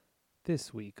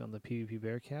This week on the PvP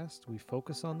Bearcast, we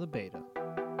focus on the beta.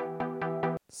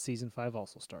 Season 5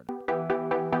 also started.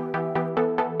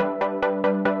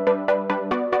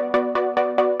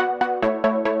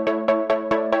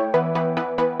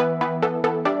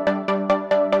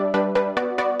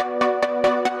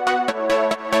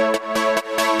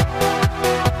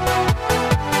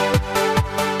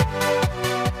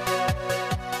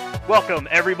 Welcome,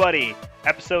 everybody.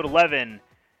 Episode 11.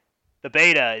 The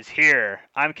beta is here.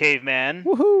 I'm Caveman.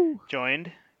 Woohoo!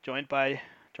 Joined by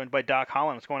Doc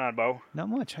Holland. What's going on, Bo? Not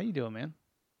much. How you doing, man?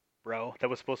 Bro. That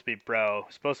was supposed to be bro.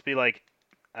 Supposed to be like,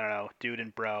 I don't know, dude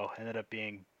and bro. Ended up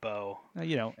being Bo.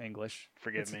 English.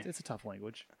 Forgive me. It's a tough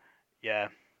language. Yeah.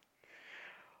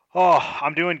 Oh,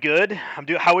 I'm doing good.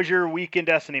 How was your week in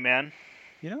Destiny, man?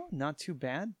 Not too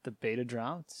bad. The beta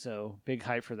dropped, so big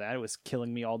hype for that. It was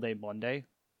killing me all day Monday,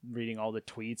 reading all the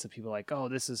tweets of people like, oh,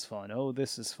 this is fun. Oh,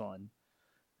 this is fun.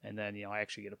 And then, I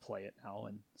actually get to play it now,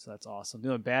 and so that's awesome. The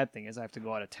only bad thing is I have to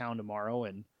go out of town tomorrow,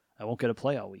 and I won't get to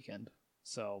play all weekend.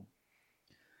 So,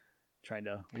 trying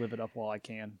to live it up while I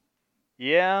can.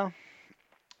 Yeah.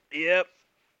 Yep.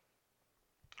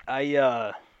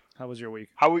 How was your week?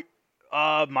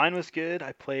 Mine was good.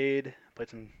 I played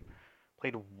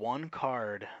one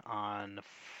card on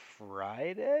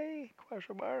Friday? ?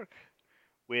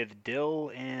 With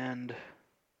Dill and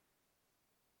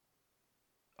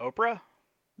Oprah.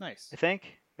 Nice. I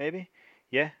think maybe.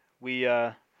 Yeah, we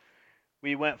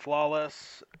went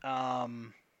flawless.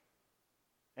 And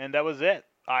that was it.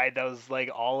 That was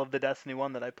like all of the Destiny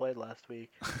 1 that I played last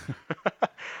week.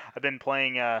 I've been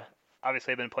playing.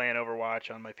 Obviously, I've been playing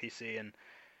Overwatch on my PC, and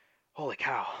holy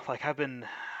cow! Like I don't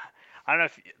know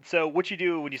if so. What you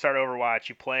do when you start Overwatch,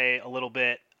 you play a little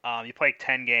bit. You play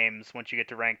 10 games once you get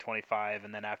to rank 25,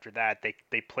 and then after that,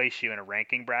 they place you in a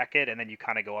ranking bracket, and then you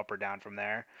kind of go up or down from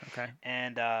there. Okay.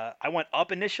 And I went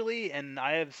up initially, and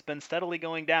I have been steadily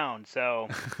going down. So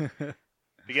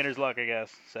beginner's luck, I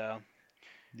guess. So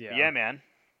yeah, man.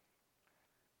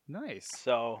 Nice.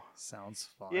 So sounds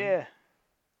fun. Yeah,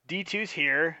 D2's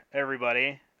here,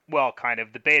 everybody. Well, kind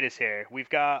of. The beta's here. We've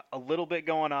got a little bit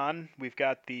going on. We've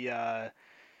got the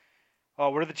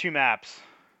what are the two maps?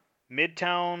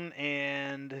 Midtown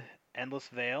and Endless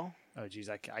Vale. Oh, geez,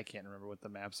 I can't remember what the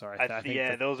maps are. I think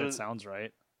that sounds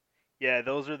right. Yeah,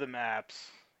 those are the maps.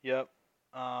 Yep.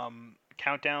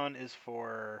 Countdown is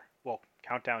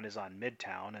Countdown is on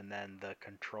Midtown, and then the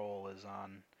Control is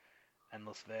on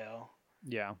Endless Vale.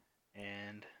 Yeah.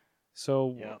 And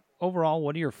so, yep. Overall,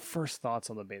 what are your first thoughts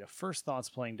on the beta? First thoughts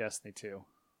playing Destiny 2?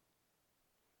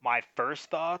 My first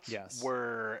thoughts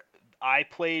were... I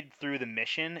played through the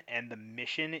mission, and the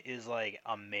mission is, like,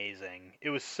 amazing.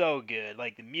 It was so good.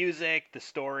 Like, the music, the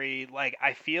story, like,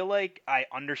 I feel like I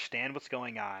understand what's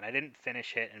going on. I didn't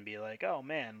finish it and be like, oh,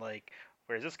 man, like,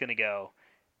 where's this gonna go?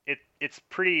 It's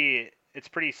pretty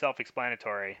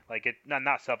self-explanatory. Like,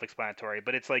 not self-explanatory,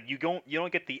 but it's like you don't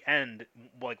get the end,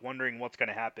 like, wondering what's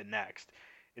gonna happen next.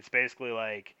 It's basically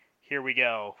like, here we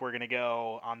go. We're gonna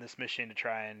go on this mission to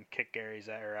try and kick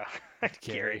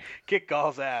kick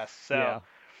Gall's ass. So,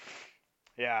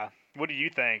 yeah. What do you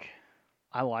think?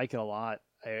 I like it a lot.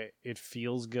 It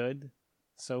feels good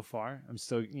so far. I'm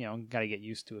still, got to get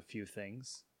used to a few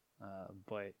things.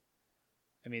 But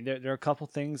I mean, there are a couple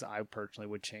things I personally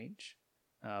would change.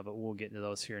 But we'll get into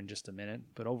those here in just a minute.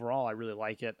 But overall, I really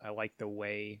like it. I like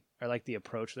the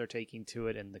approach they're taking to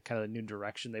it, and the kind of the new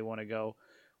direction they want to go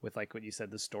with, like what you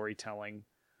said, the storytelling.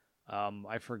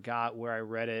 I forgot where I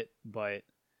read it, but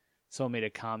someone made a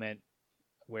comment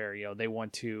where, they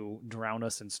want to drown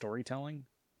us in storytelling.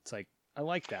 It's like, I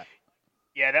like that.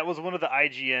 Yeah, that was one of the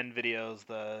IGN videos.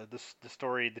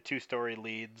 The two story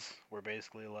leads were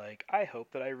basically like, I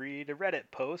hope that I read a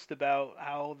Reddit post about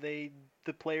how the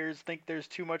players think there's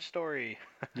too much story.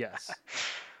 Yes,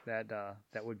 that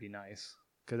would be nice,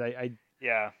 because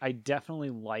I definitely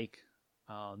like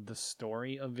the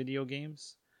story of video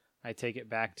games. I take it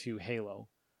back to Halo.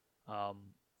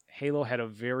 Halo had a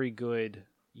very good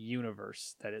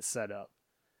universe that it set up,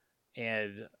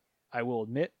 and I will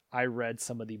admit, I read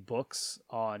some of the books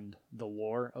on the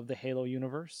lore of the Halo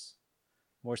universe.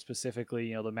 More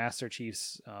specifically, the Master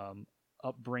Chief's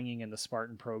upbringing in the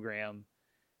Spartan program,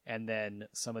 and then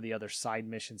some of the other side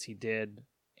missions he did.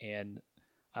 And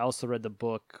I also read the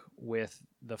book with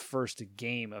the first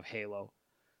game of Halo.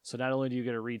 So not only do you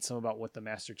get to read some about what the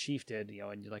Master Chief did,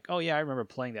 and you're like, oh yeah, I remember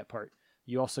playing that part.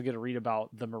 You also get to read about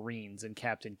the Marines and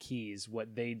Captain Keyes,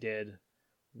 what they did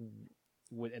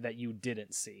that you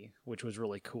didn't see, which was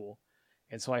really cool.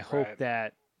 And so I hope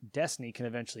that Destiny can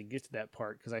eventually get to that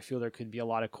part, because I feel there could be a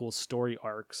lot of cool story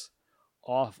arcs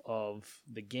off of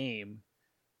the game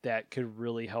that could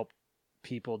really help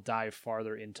people dive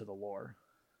farther into the lore.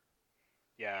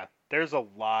 Yeah, there's a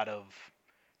lot of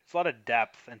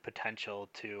depth and potential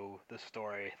to the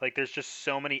story. Like there's just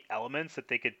so many elements that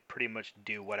they could pretty much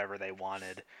do whatever they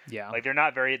wanted. Yeah. Like they're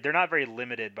not very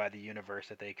limited by the universe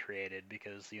that they created,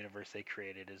 because the universe they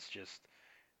created is just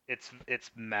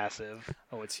it's massive.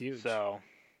 Oh, it's huge. So,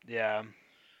 yeah.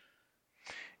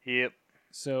 Yep.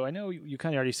 So I know you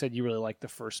kind of already said you really liked the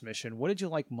first mission. What did you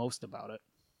like most about it?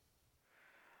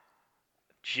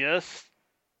 Just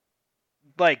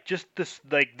this,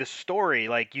 the story.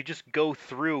 Like you just go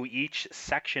through each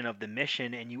section of the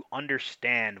mission and you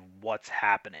understand what's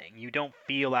happening. You don't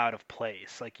feel out of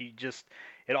place. Like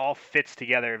it all fits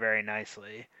together very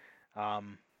nicely.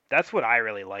 That's what I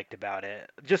really liked about it.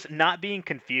 Just not being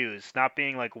confused, not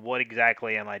being like, what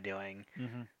exactly am I doing?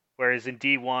 Mm-hmm. Whereas in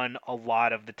D1, a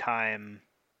lot of the time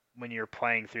when you're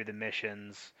playing through the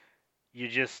missions, you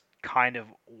just kind of,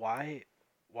 why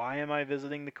am I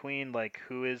visiting the queen? Like,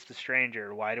 who is the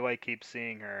stranger? Why do I keep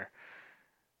seeing her?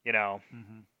 You know.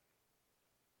 Mm-hmm.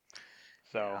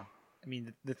 So, yeah. I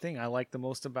mean, the thing I like the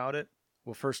most about it,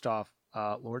 well, first off,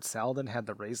 Lord Saladin had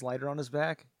the raise lighter on his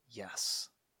back. Yes.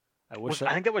 I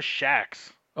think that was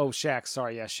Shaxx. Oh, Shaxx.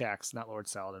 Sorry, yeah, Shaxx, not Lord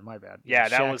Saladin. My bad. Yeah,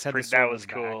 that Shaxx was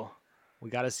cool. Back. We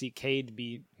got to see Cade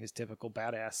be his typical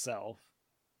badass self.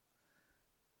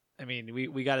 I mean,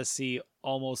 we got to see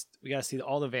all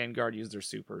the Vanguard use their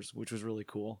supers, which was really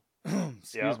cool.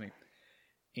 Excuse me.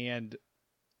 And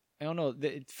I don't know,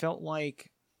 it felt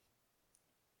like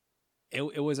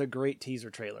it was a great teaser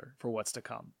trailer for what's to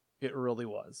come. It really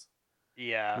was.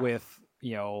 Yeah. With,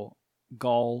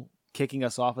 Ghaul kicking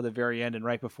us off at the very end, and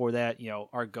right before that,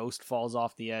 our ghost falls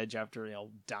off the edge after,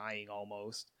 dying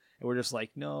almost. And we're just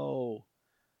like, no.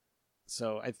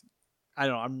 So I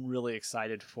don't know, I'm really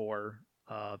excited for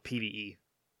PvE,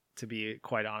 to be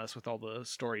quite honest, with all the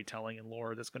storytelling and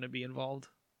lore that's going to be involved.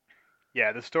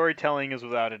 Yeah, the storytelling is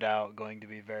without a doubt going to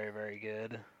be very, very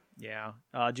good. Yeah.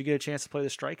 Did you get a chance to play the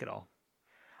Strike at all?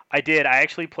 I did. I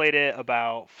actually played it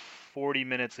about 40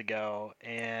 minutes ago,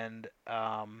 and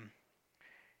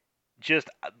just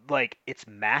like, it's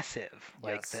massive.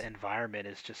 Like, yes. the environment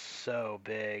is just so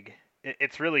big.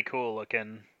 It's really cool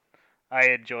looking. I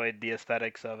enjoyed the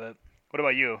aesthetics of it. What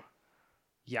about you?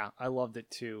 Yeah, I loved it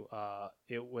too.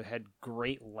 It had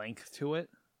great length to it.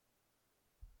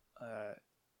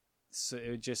 So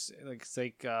it just it's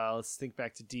like let's think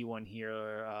back to D1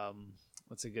 here.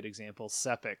 What's a good example?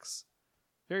 Sepiks.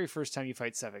 Very first time you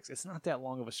fight Sepiks, it's not that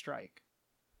long of a strike.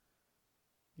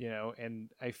 And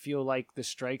I feel like the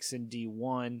strikes in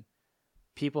D1,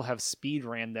 people have speed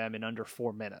ran them in under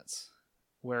 4 minutes.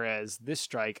 Whereas this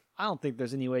strike, I don't think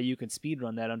there's any way you can speed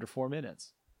run that under 4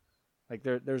 minutes. Like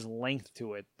there's length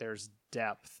to it, there's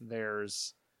depth,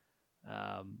 there's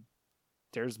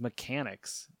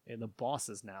mechanics in the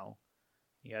bosses now.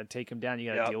 You gotta take them down.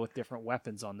 You gotta deal with different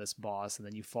weapons on this boss, and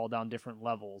then you fall down different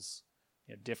levels.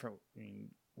 Different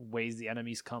ways the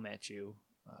enemies come at you.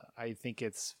 I think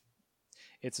it's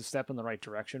a step in the right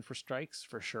direction for strikes,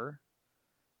 for sure,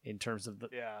 in terms of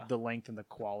the length and the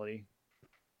quality.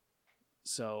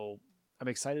 So I'm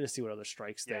excited to see what other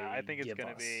strikes they I think it's give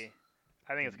gonna us.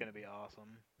 I think it's gonna be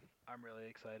awesome. I'm really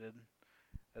excited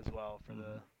as well for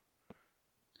the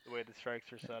way the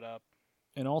strikes are set up.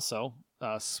 And also,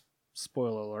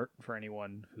 spoiler alert for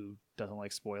anyone who doesn't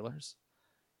like spoilers.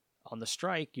 On the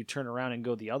strike, you turn around and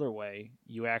go the other way.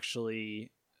 You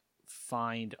actually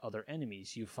find other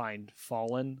enemies. You find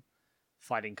Fallen,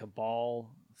 fighting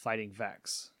Cabal, fighting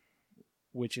Vex,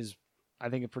 which is, I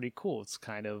think, pretty cool. It's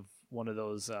kind of one of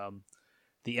those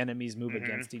the enemies move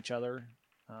against each other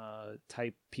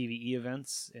type PvE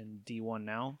events in D1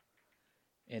 now.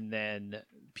 And then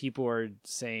people are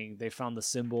saying they found the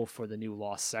symbol for the new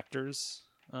Lost Sectors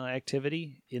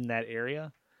activity in that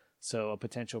area. So a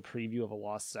potential preview of a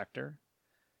Lost Sector.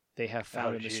 They have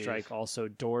found in the strike also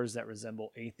doors that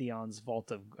resemble Atheon's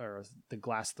Vault or the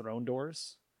Glass Throne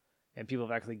doors. And people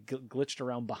have actually glitched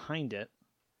around behind it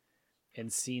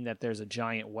and seen that there's a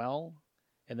giant well,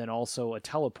 and then also a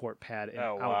teleport pad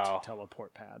and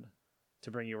teleport pad to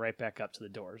bring you right back up to the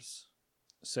doors.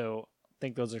 So I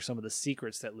think those are some of the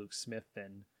secrets that Luke Smith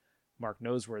and Mark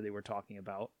Noseworthy were talking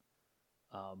about.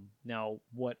 Now,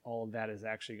 what all of that is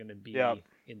actually going to be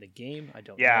in the game, I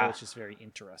don't know. It's just very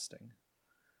interesting.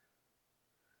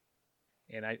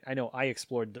 And I know I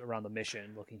explored around the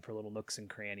mission looking for little nooks and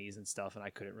crannies and stuff, and I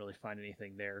couldn't really find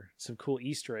anything there. Some cool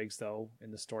Easter eggs, though,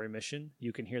 in the story mission.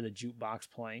 You can hear the jukebox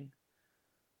playing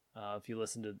if you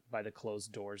listen to by the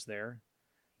closed doors there.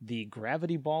 The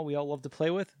gravity ball we all love to play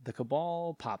with, the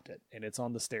Cabal popped it, and it's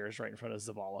on the stairs right in front of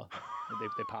Zavala.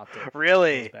 They popped it.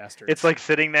 Really? Those bastards. It's like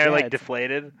sitting there,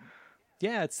 deflated?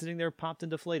 Yeah, it's sitting there popped and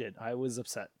deflated. I was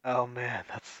upset. Oh man,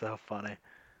 that's so funny.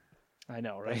 I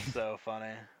know, right? That's so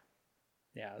funny.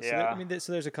 Yeah. So Yeah.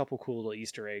 so there's a couple cool little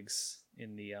Easter eggs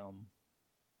in the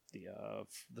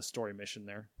story mission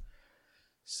there.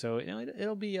 So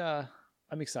it'll be I'm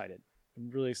excited. I'm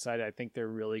really excited. I think they're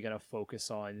really gonna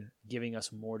focus on giving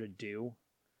us more to do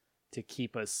to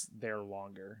keep us there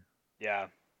longer. Yeah.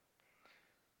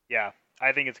 Yeah.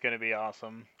 I think it's gonna be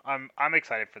awesome. I'm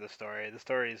excited for the story. The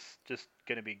story's just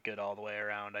gonna be good all the way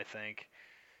around, I think.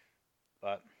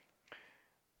 But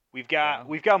we've got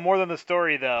more than the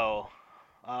story though.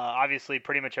 Obviously,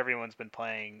 pretty much everyone's been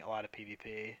playing a lot of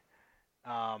PvP.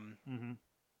 Mm-hmm.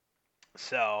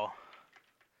 So,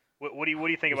 what do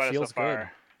you think It about it so feels good.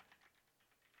 far?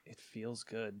 It feels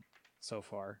good so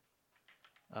far.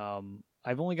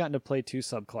 I've only gotten to play 2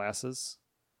 subclasses.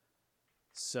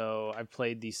 So I've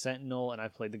played the Sentinel and I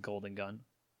played the Golden Gun.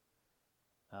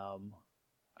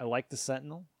 I like the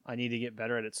Sentinel. I need to get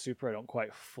better at its super. I don't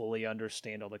quite fully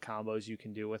understand all the combos you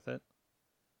can do with it.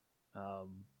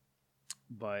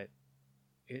 But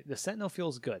the Sentinel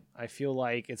feels good. I feel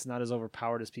like it's not as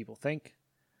overpowered as people think.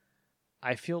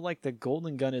 I feel like the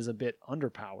Golden Gun is a bit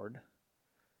underpowered.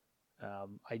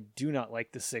 I do not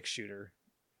like the 6-shooter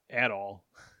at all.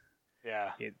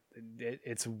 Yeah.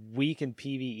 It's weak in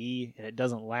PvE and it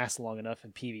doesn't last long enough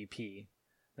in PvP.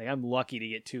 Like I'm lucky to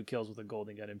get 2 kills with a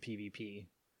Golden Gun in PvP,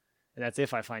 and that's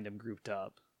if I find them grouped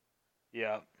up.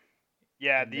 Yeah.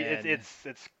 Yeah.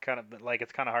 It's kind of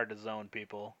hard to zone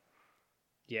people.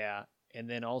 Yeah, and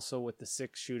then also with the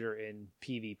 6-shooter in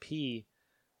PvP,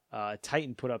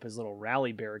 Titan put up his little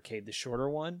rally barricade, the shorter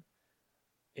one.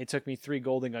 It took me 3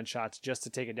 Golden Gun shots just to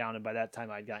take it down, and by that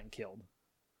time I'd gotten killed.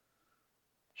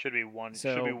 Should be one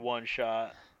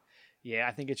shot. Yeah,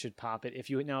 I think it should pop it. If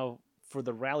you now for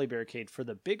the rally barricade, for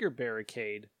the bigger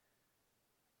barricade,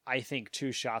 I think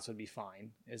 2 shots would be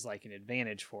fine. Is like an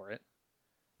advantage for it.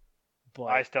 But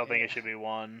I still think it should be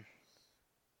 1.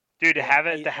 Dude, to have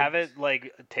it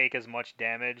like take as much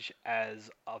damage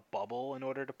as a bubble in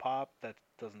order to pop, that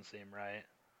doesn't seem right.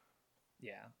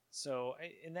 Yeah. So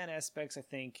in that aspects, I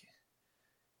think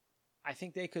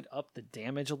they could up the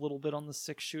damage a little bit on the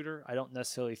 6-shooter. I don't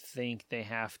necessarily think they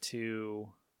have to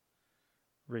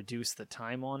reduce the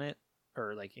time on it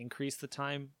or like increase the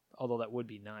time, although that would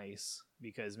be nice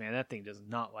because man, that thing does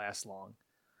not last long.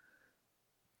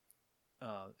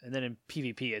 And then in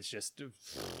PvP, it's just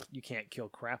you can't kill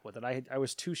crap with it. I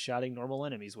was 2-shotting normal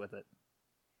enemies with it,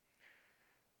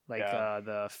 like not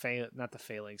the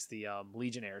phalanx, the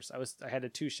legionnaires. I had to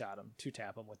 2-shot them,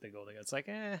 2-tap them with the golden gun. It's like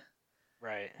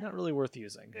right, not really worth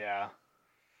using. Yeah.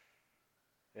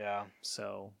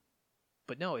 So,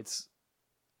 but no,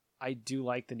 I do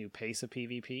like the new pace of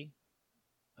PvP.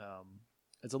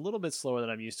 It's a little bit slower than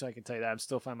I'm used to. I can tell you that. I'm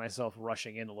still find myself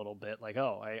rushing in a little bit. Like,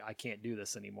 I can't do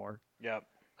this anymore. Yep.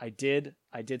 I did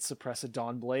suppress a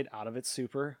Dawnblade out of its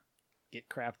super, get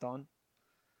crapped on.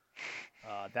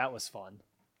 That was fun.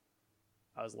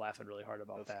 I was laughing really hard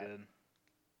about that. That's good.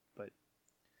 But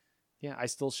yeah, I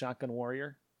still Shotgun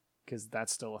Warrior because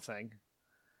that's still a thing.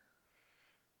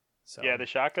 So yeah, the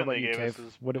shotgun they gave us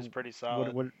is pretty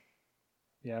solid.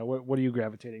 What are you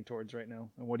gravitating towards right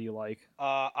now, and what do you like?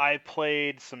 I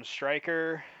played some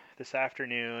Striker this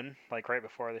afternoon, like right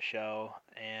before the show,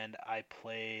 and I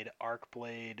played Arc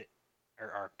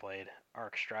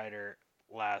Strider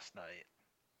last night.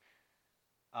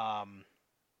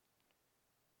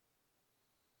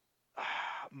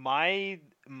 My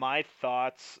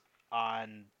thoughts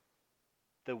on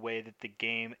the way that the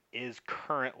game is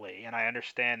currently, and I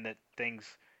understand that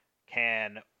things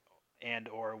can and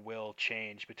or will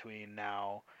change between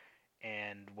now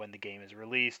and when the game is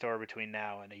released, or between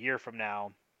now and a year from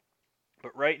now.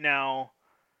 But right now,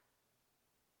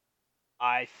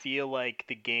 I feel like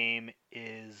the game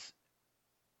is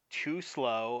too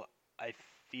slow. I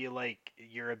feel like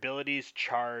your abilities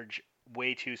charge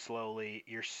way too slowly.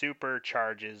 Your super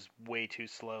charges way too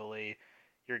slowly.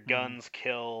 Your guns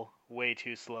kill way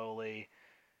too slowly.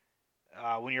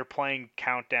 When you're playing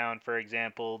Countdown, for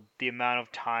example, the amount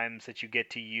of times that you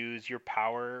get to use your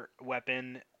power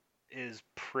weapon is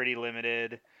pretty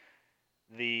limited.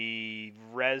 The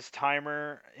res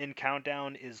timer in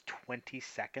Countdown is 20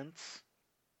 seconds.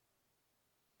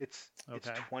 It's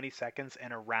 20 seconds,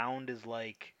 and a round is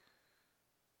like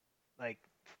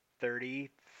 30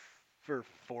 for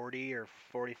 40 or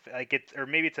 40, like it's, or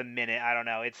maybe it's a minute. I don't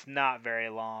know. It's not very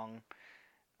long.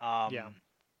 Yeah.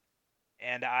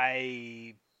 And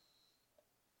I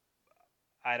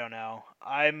don't know.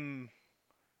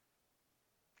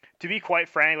 To be quite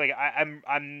frank, like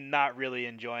I'm not really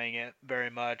enjoying it very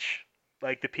much.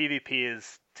 Like the PvP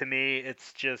is, to me,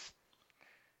 it's just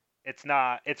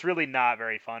It's really not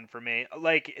very fun for me.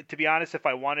 Like, to be honest, if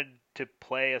I wanted to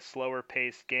play a slower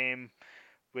paced game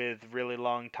with really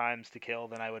long times to kill,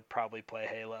 then I would probably play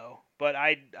Halo. But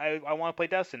I want to play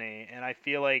Destiny, and I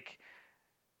feel like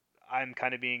I'm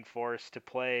kind of being forced to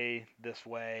play this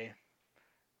way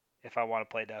if I want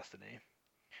to play Destiny.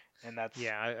 And I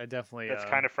definitely that's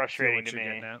kind of feel frustrating to what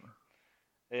you're me. getting at.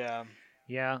 Yeah.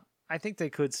 Yeah, I think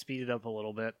they could speed it up a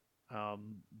little bit.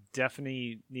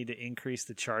 Definitely need to increase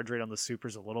the charge rate on the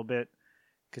supers a little bit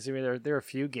because I mean there are a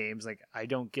few games like I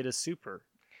don't get a super,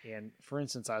 and for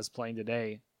instance, I was playing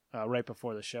today, right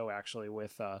before the show actually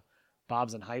with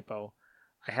Bob's and Hypo.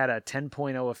 I had a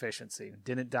 10.0 efficiency,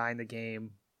 didn't die in the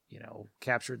game,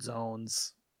 captured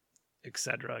zones,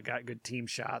 etc. Got good team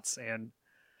shots, and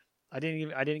I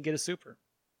didn't get a super.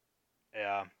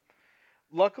 Yeah.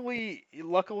 Luckily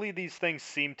these things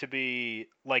seem to be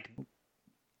like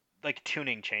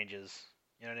tuning changes.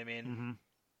 You know what I mean? Mm-hmm.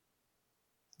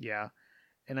 Yeah,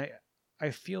 and I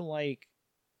feel like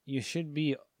you should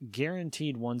be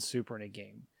guaranteed one super in a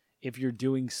game if you're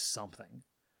doing something.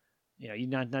 You're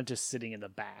not just sitting in the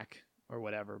back or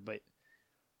whatever, but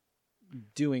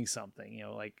doing something.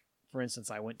 Like for instance,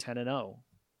 I went 10-0.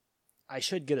 I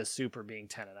should get a super being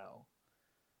 10-0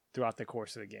 throughout the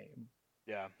course of the game.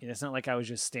 Yeah. And it's not like I was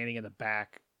just standing in the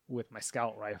back with my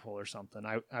scout rifle or something.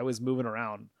 I was moving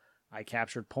around. I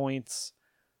captured points.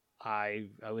 I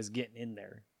was getting in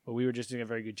there, but we were just doing a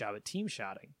very good job at team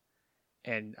shotting,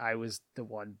 and I was the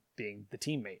one being the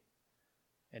teammate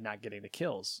and not getting the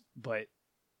kills. But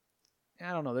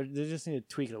I don't know. They just need to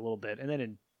tweak it a little bit. And then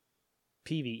in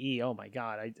PVE, oh my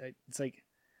god, it's like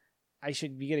I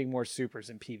should be getting more supers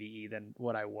in PVE than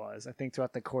what I was. I think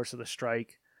throughout the course of the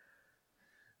strike,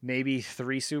 maybe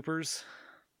 3 supers,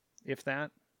 if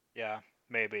that. Yeah,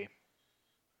 maybe.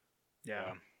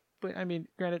 Yeah. But I mean,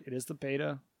 granted, it is the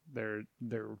beta.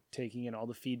 They're taking in all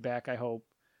the feedback, I hope,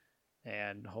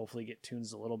 and hopefully get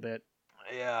tunes a little bit.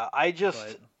 Yeah, I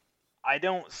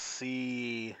don't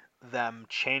see them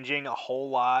changing a whole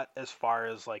lot as far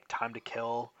as like time to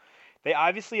kill. They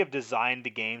obviously have designed the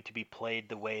game to be played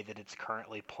the way that it's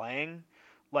currently playing.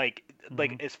 Like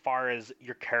as far as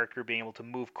your character being able to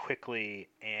move quickly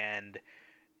and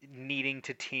needing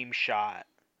to team shot,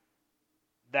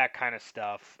 that kind of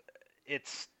stuff.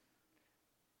 It's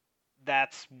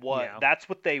that's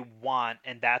what they want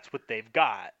and that's what they've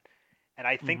got. And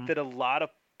I think that a lot of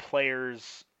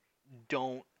players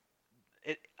don't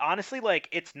it honestly, like,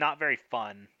 it's not very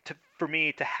fun for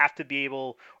me to have to be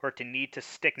able or to need to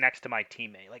stick next to my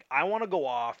teammate. Like, I want to go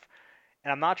off,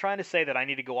 and I'm not trying to say that I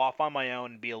need to go off on my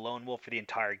own and be a lone wolf for the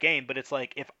entire game, but it's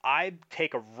like if I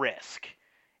take a risk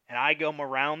and I go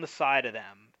around the side of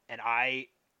them and I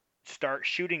start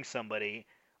shooting somebody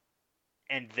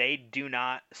and they do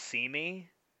not see me,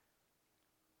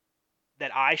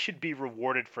 that I should be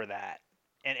rewarded for that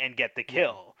and get the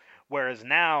kill. Yeah. Whereas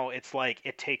now it's like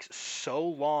it takes so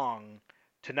long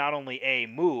to not only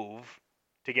move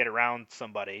to get around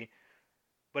somebody,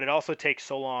 but it also takes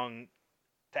so long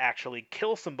to actually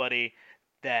kill somebody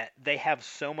that they have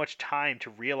so much time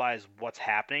to realize what's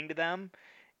happening to them,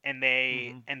 and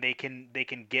they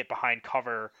can get behind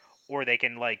cover, or they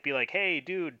can like be like, hey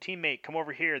dude, teammate, come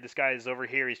over here, this guy's over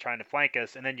here, he's trying to flank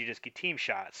us, and then you just get team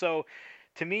shot. So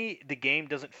to me, the game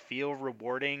doesn't feel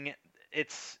rewarding.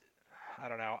 It's I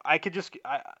don't know. I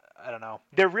don't know.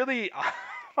 They're really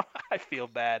I feel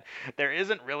bad. There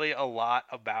isn't really a lot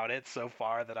about it so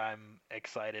far that I'm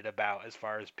excited about as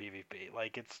far as PvP.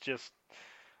 Like, it's just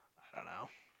I don't know.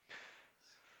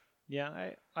 Yeah,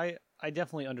 I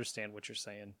definitely understand what you're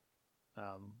saying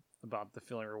about the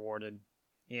feeling rewarded,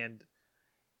 and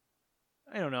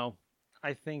I don't know.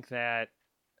 I think that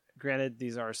granted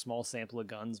these are a small sample of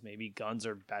guns. Maybe guns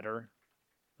are better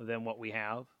than what we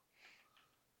have,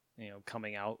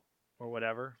 coming out or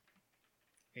whatever.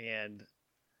 And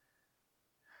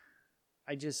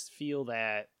I just feel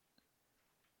that,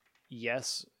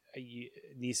 yes, it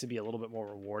needs to be a little bit more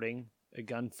rewarding, a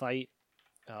gunfight.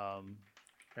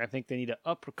 I think they need to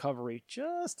up recovery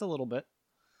just a little bit.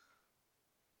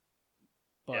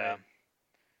 But, yeah.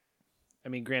 I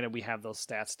mean, granted, we have those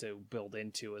stats to build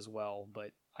into as well,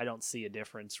 but I don't see a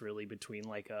difference really between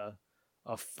like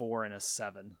a 4 and a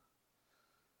 7.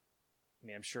 I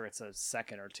mean, I'm sure it's a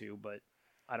second or two, but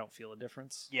I don't feel a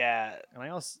difference. Yeah.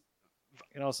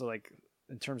 And also like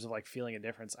in terms of like feeling a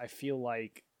difference, I feel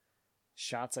like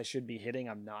shots I should be hitting,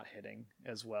 I'm not hitting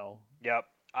as well. Yep.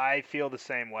 I feel the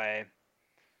same way.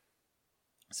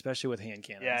 Especially with hand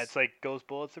cannons. Yeah, it's like ghost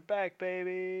bullets are back,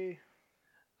 baby.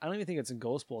 I don't even think it's in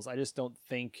ghost bullets. I just don't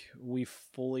think we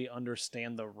fully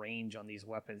understand the range on these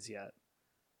weapons yet.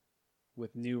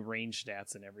 with new range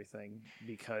stats and everything,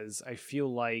 because I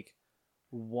feel like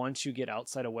once you get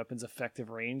outside a weapon's effective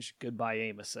range, goodbye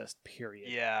aim assist,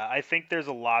 period. Yeah, I think there's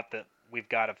a lot that we've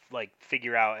got to like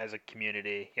figure out as a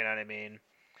community. You know what I mean?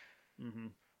 Mm-hmm.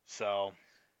 So.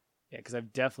 Yeah, because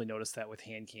I've definitely noticed that with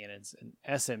hand cannons and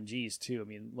SMGs too. I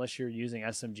mean, unless you're using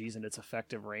SMGs in its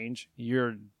effective range,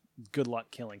 you're good luck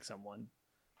killing someone.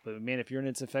 But man, if you're in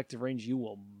its effective range, you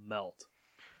will melt.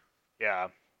 Yeah.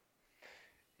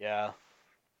 Yeah.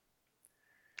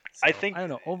 So, I think I don't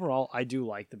know. Overall, I do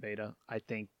like the beta. I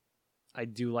think I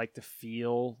do like the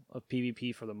feel of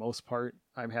PvP for the most part.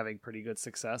 I'm having pretty good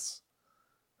success.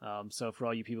 So for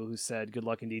all you people who said good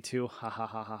luck in D2, ha ha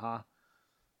ha ha ha.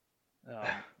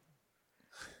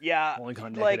 Yeah, like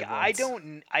I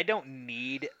ones. don't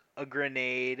need a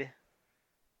grenade.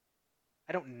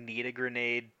 I don't need a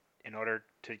grenade in order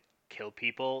to kill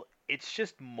people. It's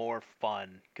just more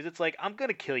fun because it's like I'm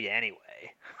gonna kill you anyway.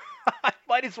 I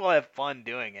might as well have fun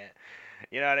doing it.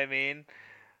 You know what I mean?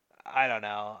 I don't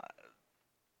know.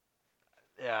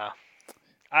 Yeah.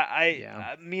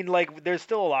 I mean, like, there's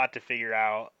still a lot to figure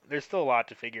out. But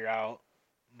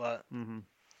Mm-hmm.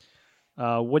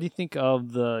 What do you think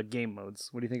of the game modes?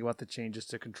 What do you think about the changes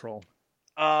to control?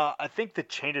 I think the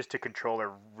changes to control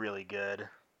are really good.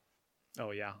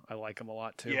 Oh yeah, I like them a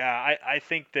lot too. Yeah, I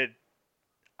think that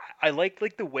I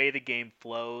like the way the game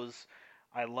flows.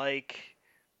 I like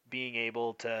being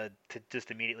able to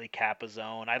just immediately cap a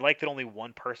zone. I like that only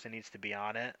one person needs to be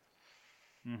on it.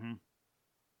 Mm-hmm.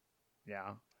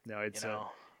 Yeah. No, it's You know.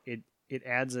 it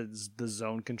adds the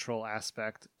zone control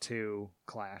aspect to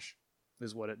Clash,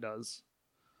 is what it does.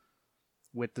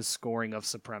 With the scoring of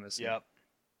supremacy. Yep.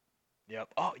 Yep.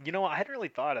 Oh, you know what? I hadn't really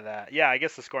thought of that. Yeah, I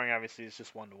guess the scoring obviously is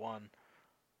just 1-1.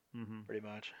 Mm-hmm. Pretty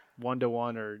much.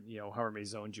 1-1, or however many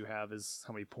zones you have is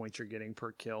how many points you're getting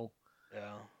per kill.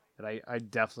 Yeah. And I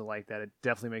definitely like that. It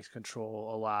definitely makes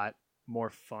control a lot more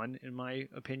fun, in my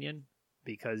opinion,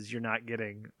 because you're not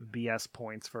getting BS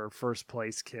points for first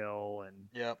place kill and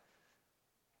Yep.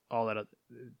 all that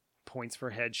points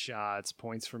for headshots,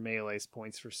 points for melees,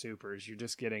 points for supers. You're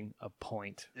just getting a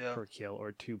point per kill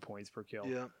or 2 points per kill.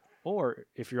 Yeah. Or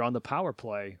if you're on the power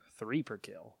play, 3 per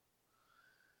kill.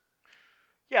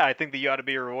 Yeah, I think that you ought to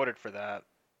be rewarded for that.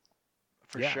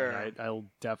 For sure. I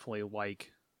definitely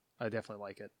like it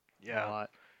a lot.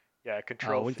 Yeah,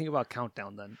 control. What do you think about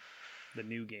Countdown then? The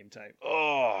new game type.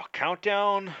 Oh,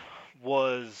 Countdown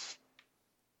was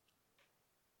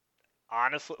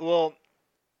honestly, well,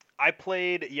 I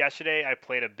played yesterday. I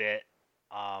played a bit.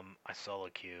 I solo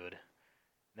queued.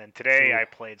 Then today I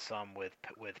played some with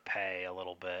Pay a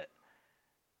little bit.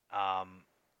 I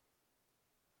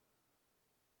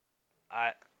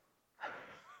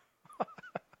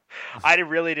I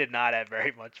really did not have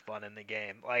very much fun in the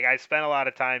game. Like, I spent a lot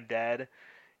of time dead.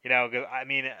 I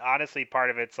mean, honestly, part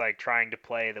of it's like trying to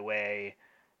play the way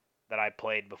that I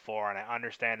played before, and I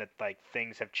understand that like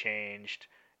things have changed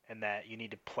and that you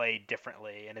need to play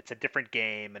differently, and it's a different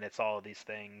game, and it's all of these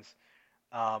things.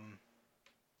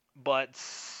 But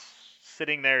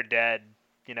sitting there dead,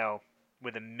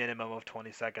 with a minimum of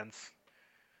 20 seconds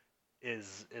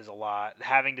is a lot.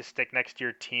 Having to stick next to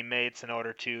your teammates in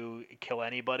order to kill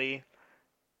anybody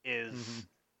is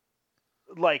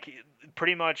like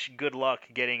pretty much good luck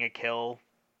getting a kill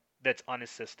that's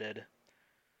unassisted,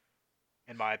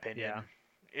 in my opinion. Yeah.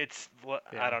 It's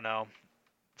I don't know.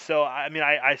 So I mean,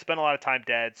 I spent a lot of time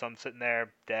dead, so I'm sitting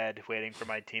there dead, waiting for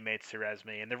my teammates to res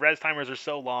me. And the res timers are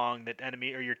so long that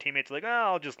enemy or your teammates are like, oh,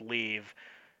 I'll just leave,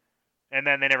 and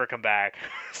then they never come back.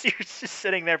 So you're just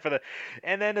sitting there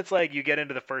and then it's like you get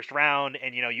into the first round,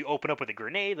 and you open up with a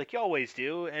grenade like you always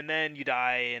do, and then you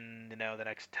die in the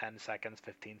next 10 seconds,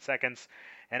 15 seconds.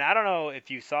 And I don't know if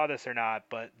you saw this or not,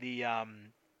 but the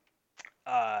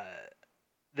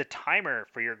timer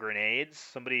for your grenades,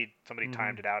 somebody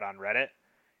timed it out on Reddit.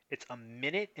 It's 1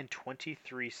 minute and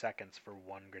 23 seconds for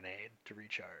one grenade to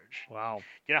recharge. Wow.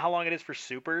 You know how long it is for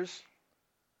supers?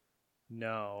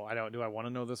 No, I don't. Do I want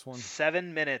to know this one?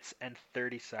 7 minutes and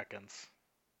 30 seconds.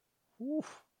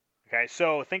 Oof. Okay,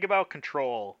 so think about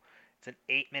Control. It's an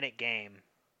 8-minute game.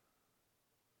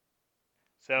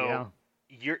 So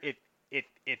you're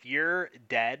if you're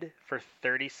dead for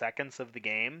 30 seconds of the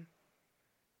game,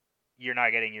 you're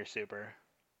not getting your super.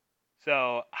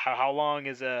 So how long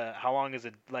is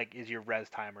your res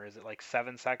timer? Is it like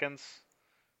 7 seconds?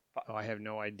 Oh, I have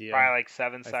no idea. Probably like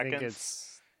 7 seconds. I think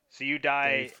it's so you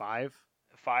die 5.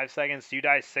 5 seconds. So you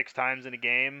die 6 times in a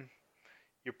game.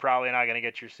 You're probably not gonna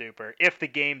get your super if the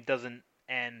game doesn't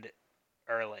end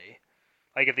early.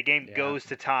 Like if the game goes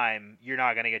to time, you're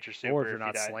not gonna get your super. Or if you're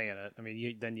not slaying it. I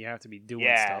mean, then you have to be doing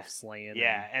stuff, slaying.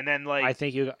 Yeah, and then like I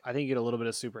think you get a little bit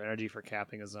of super energy for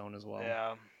capping a zone as well.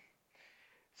 Yeah.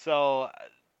 So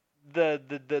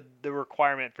the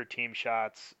requirement for team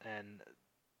shots and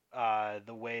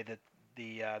the way that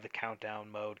the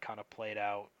countdown mode kind of played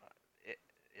out,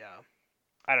 yeah.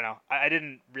 I don't know. I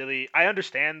didn't really. I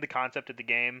understand the concept of the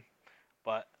game,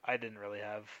 but I didn't really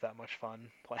have that much fun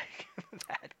playing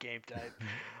that game type.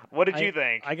 What did you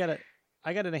think? I got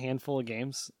it in a handful of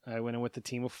games. I went in with a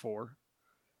team of 4.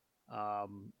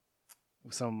 Some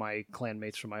of my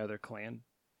clanmates from my other clan,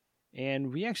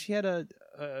 and we actually had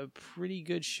a pretty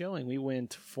good showing. We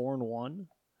went 4-1,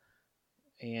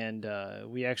 and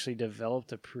we actually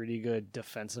developed a pretty good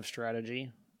defensive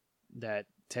strategy that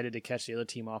tended to catch the other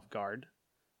team off guard,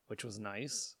 which was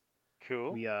nice.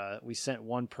 Cool. We sent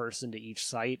one person to each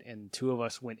site, and 2 of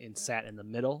us went and sat in the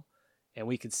middle, and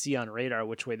we could see on radar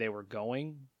which way they were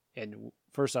going. And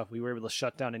first off, we were able to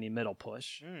shut down any middle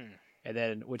push, and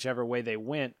then whichever way they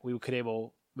went,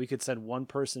 we could send one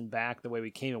person back the way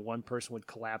we came, and one person would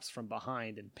collapse from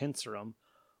behind and pincer them,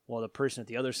 while the person at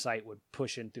the other site would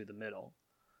push in through the middle.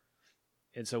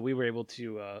 And so we were able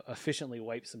to efficiently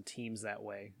wipe some teams that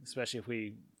way, especially if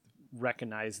we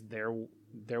recognized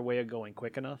their way of going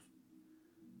quick enough.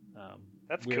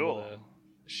 That's we cool. Were able to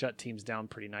shut teams down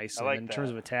pretty nicely. Like in terms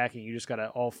of attacking, you just got to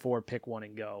all 4 pick one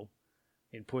and go,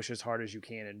 and push as hard as you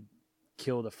can and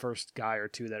kill the first guy or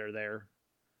 2 that are there.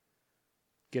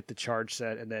 Get the charge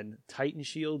set, and then Titan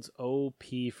Shields OP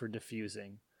for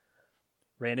diffusing.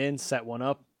 Ran in, set one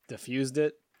up, diffused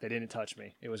it. They didn't touch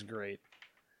me. It was great.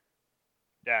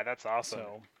 Yeah, that's awesome.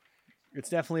 So it's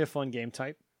definitely a fun game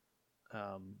type.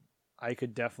 I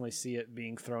could definitely see it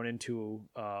being thrown into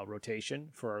rotation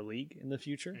for our league in the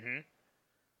future,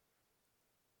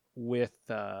 with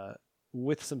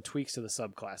some tweaks to the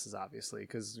subclasses, obviously,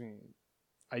 because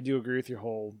I do agree with your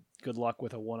whole good luck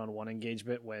with a one-on-one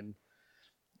engagement. When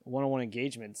one-on-one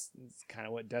engagements is kind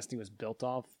of what Destiny was built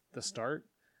off the start.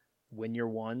 Win your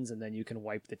ones, and then you can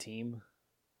wipe the team.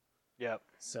 Yep.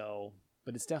 So,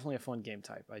 but it's definitely a fun game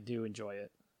type. I do enjoy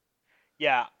it.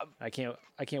 Yeah. I can't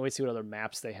wait to see what other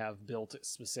maps they have built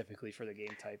specifically for the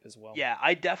game type as well. Yeah,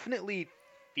 I definitely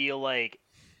feel like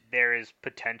there is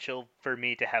potential for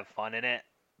me to have fun in it,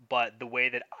 but the way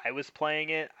that I was playing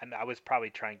it, I was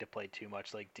probably trying to play too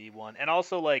much like D1. And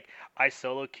also, like, I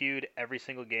solo queued every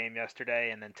single game yesterday,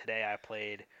 and then today I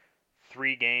played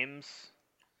 3 games,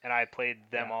 and I played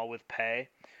them all with pay.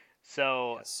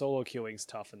 So solo queuing's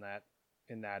tough in that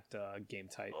game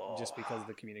type, just because of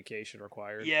the communication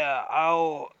required. Yeah,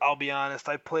 I'll be honest.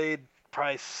 I played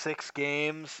probably 6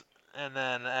 games, and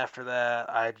then after that,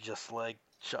 I just like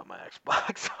shut my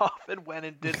Xbox off and went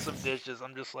and did some dishes.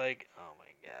 I'm just like, oh my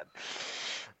god.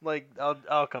 Like,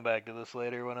 I'll come back to this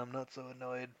later when I'm not so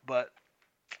annoyed. But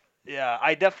yeah,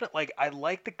 I definitely I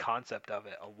like the concept of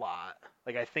it a lot.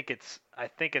 Like, I think it's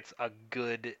a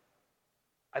good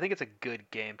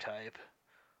game type.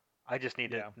 I just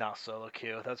need to not solo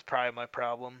queue. That's probably my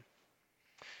problem.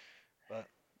 But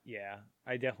yeah,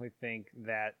 I definitely think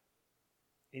that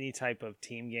any type of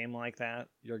team game like that,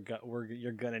 you're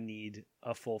gonna need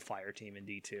a full fire team in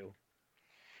D2,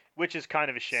 which is kind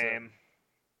of a shame. So,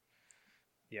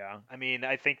 yeah, I mean,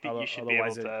 I think that you should be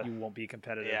able to. You won't be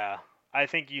competitive. Yeah, I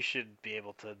think you should be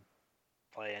able to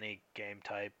play any game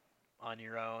type on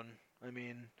your own. I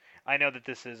mean, I know that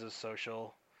this is a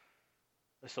social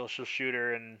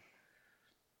shooter, and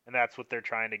that's what they're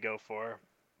trying to go for.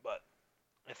 But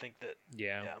I think that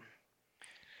yeah.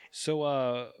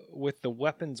 So, with the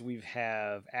weapons we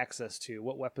have access to,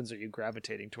 what weapons are you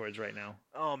gravitating towards right now?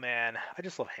 Oh man, I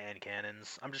just love hand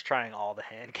cannons. I'm just trying all the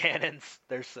hand cannons.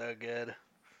 They're so good.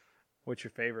 What's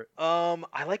your favorite?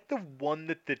 I like the one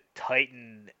that the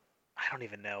Titan. I don't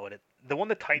even know what it. The one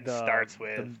the Titan starts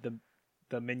with.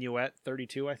 The Minuet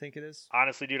 32, I think it is.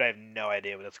 Honestly, dude, I have no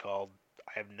idea what it's called.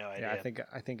 I have no idea. Yeah,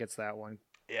 I think it's that one.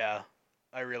 Yeah,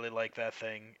 I really like that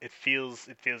thing. It feels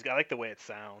good. I like the way it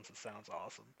sounds. It sounds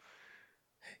awesome.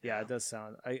 Yeah, it does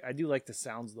sound. I do like the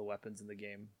sounds of the weapons in the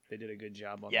game. They did a good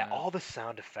job on that. Yeah, all the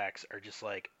sound effects are just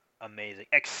like amazing.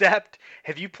 Except,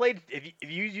 have you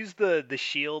used the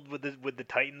shield with the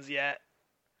Titans yet?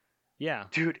 Yeah.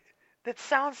 Dude, that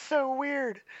sounds so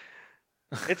weird.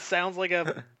 It sounds like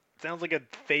a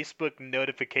Facebook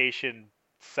notification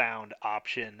sound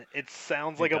option. It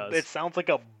sounds like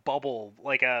a bubble,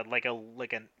 like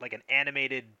an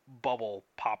animated bubble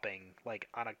popping like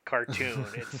on a cartoon.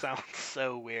 It sounds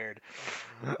so weird.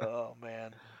 Oh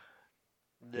man.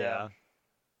 Yeah.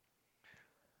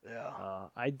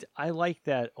 I like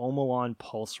that Omolon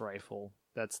pulse rifle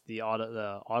That's the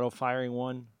auto firing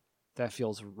one. That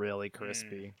feels really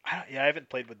crispy. I haven't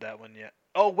played with that one yet.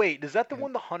 Oh wait, is that the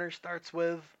one the hunter starts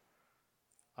with?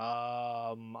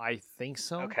 I think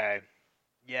so. Okay.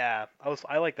 Yeah,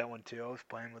 I like that one too. I was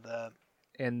playing with that.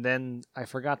 And then I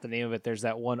forgot the name of it. There's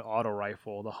that one auto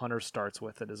rifle. The hunter starts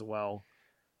with it as well.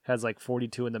 Has like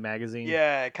 42 in the magazine.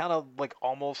 Yeah, it kind of like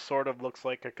almost sort of looks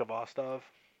like a Kvostov.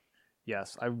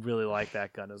 Yes, I really like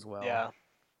that gun as well. Yeah.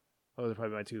 Those are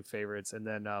probably my two favorites. And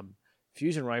then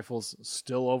fusion rifles,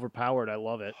 still overpowered. I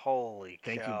love it. Holy cow.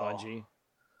 Thank you, Bungie.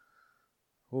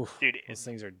 Oof, dude, those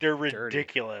things are they're dirty.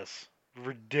 ridiculous.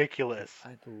 Ridiculous.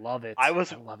 I love it. I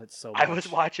love it so much.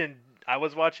 I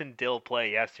was watching Dill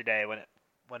play yesterday when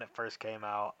it first came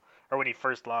out, or when he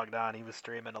first logged on. He was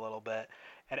streaming a little bit,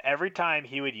 and every time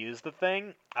he would use the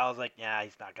thing, I was like, yeah,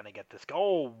 he's not gonna get this.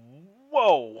 Oh,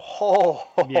 whoa, oh,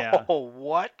 Yeah.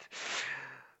 What?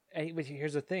 Hey, but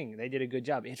here's the thing: they did a good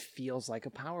job. It feels like a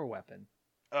power weapon.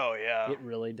 Oh yeah. It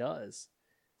really does.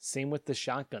 Same with the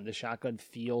shotgun. The shotgun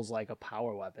feels like a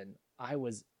power weapon. I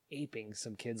was aping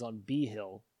some kids on B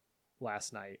Hill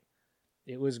last night.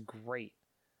 It was great.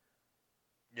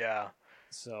 Yeah.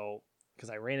 So, because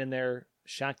I ran in there,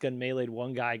 shotgun meleeed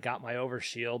one guy, got my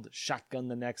overshield, shotgun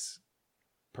the next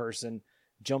person,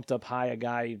 jumped up high, a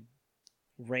guy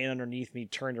ran underneath me,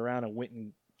 turned around and went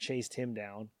and chased him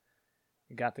down.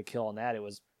 Got the kill on that. It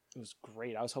was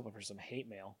great. I was hoping for some hate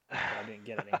mail, but I didn't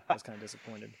get any. I was kind of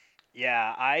disappointed.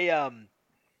 Yeah,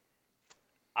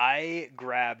 I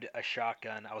grabbed a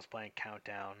shotgun. I was playing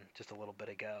Countdown just a little bit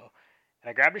ago, and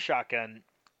I grabbed a shotgun,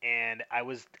 and I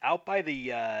was out by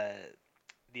the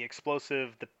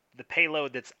explosive, the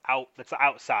payload that's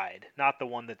outside, not the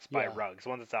one that's by rugs, the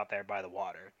one that's out there by the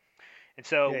water. And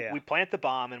so we plant the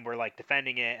bomb, and we're like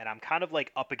defending it, and I'm kind of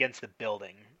like up against the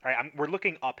building. Right, we're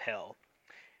looking uphill.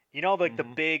 You know, like the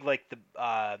big, like the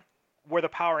where the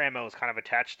power ammo is kind of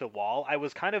attached to the wall. I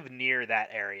was kind of near that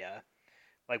area,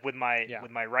 like with my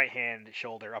right hand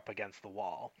shoulder up against the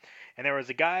wall, and there was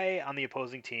a guy on the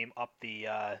opposing team up the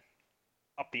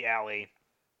alley,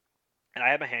 and I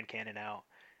had my hand cannon out,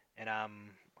 and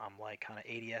I'm like kind of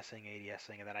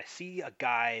ADSing, and then I see a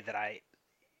guy that I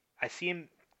see him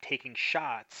taking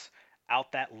shots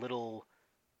out that little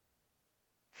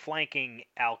flanking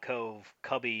alcove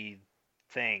cubby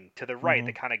thing to the right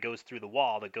that kind of goes through the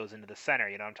wall that goes into the center.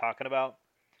 You know what I'm talking about?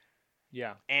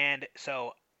 Yeah. And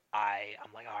so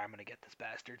I'm like, I'm gonna get this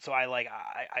bastard. So I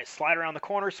slide around the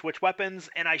corner, switch weapons,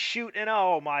 and I shoot, and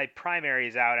my primary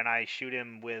is out, and I shoot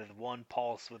him with one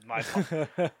pulse with my.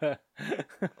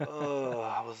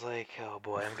 I was like, oh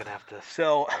boy, I'm gonna have to.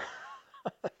 So,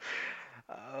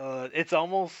 it's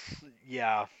almost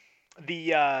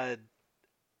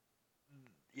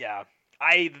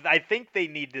I think they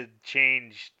need to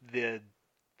change the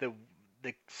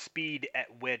speed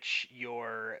at which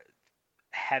your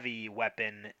heavy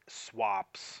weapon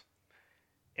swaps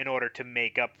in order to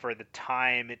make up for the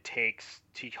time it takes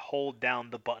to hold down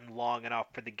the button long enough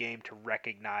for the game to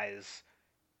recognize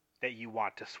that you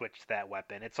want to switch to that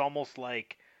weapon. It's almost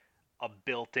like a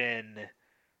built-in,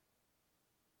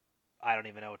 I don't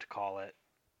even know what to call it,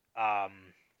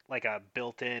 like a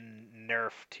built-in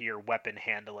nerf to your weapon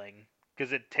handling.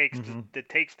 Because it takes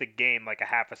the game like a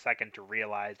half a second to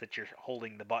realize that you're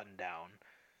holding the button down.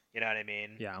 You know what I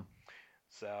mean? Yeah.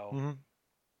 So,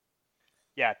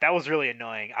 yeah, that was really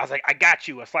annoying. I was like, I got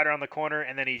you. I slide around the corner,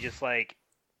 and then he just like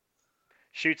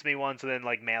shoots me once, and then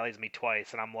like melees me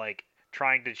twice, and I'm like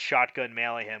trying to shotgun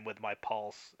melee him with my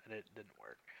pulse, and it didn't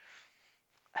work.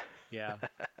 Yeah.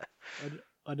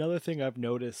 Another thing I've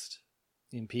noticed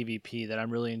in PvP that I'm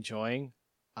really enjoying,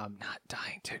 I'm not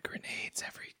dying to grenades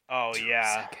every 2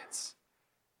 seconds.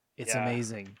 It's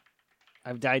amazing.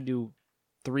 I've died to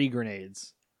 3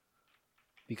 grenades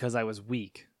because I was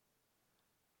weak.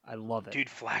 I love it. Dude,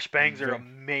 flashbangs are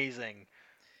amazing.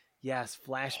 Yes,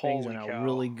 flashbangs are now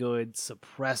really good.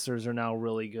 Suppressors are now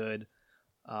really good.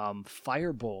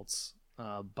 Firebolts.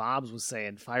 Bob's was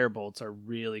saying firebolts are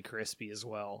really crispy as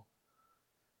well.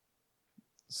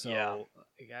 So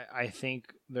I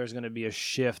think there's going to be a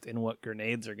shift in what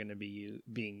grenades are going to be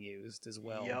being used as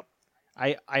well. Yep.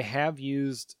 I have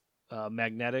used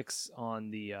magnetics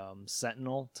on the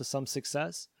Sentinel to some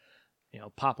success. You know,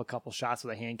 pop a couple shots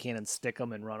with a hand cannon, stick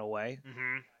them, and run away.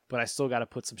 Mm-hmm. But I still got to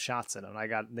put some shots in them.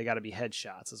 They got to be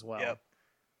headshots as well. Yep.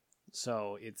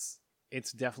 So it's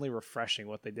definitely refreshing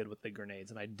what they did with the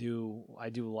grenades, and I do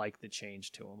like the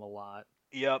change to them a lot.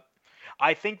 Yep.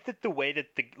 I think that the way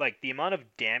that the amount of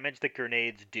damage that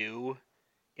grenades do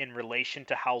in relation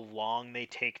to how long they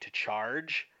take to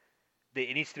charge,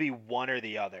 it needs to be one or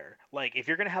the other. Like if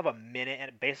you're gonna have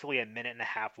basically a minute and a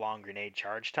half long grenade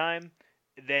charge time,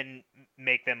 then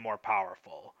make them more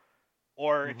powerful.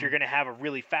 Or if you're going to have a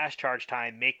really fast charge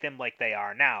time, make them like they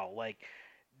are now. Like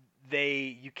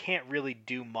you can't really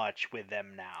do much with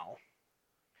them now.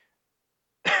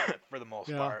 For the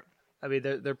most part. I mean,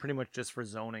 they're pretty much just for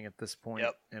zoning at this point,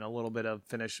 and a little bit of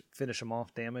finish them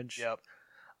off damage. Yep.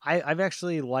 I've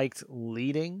actually liked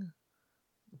leading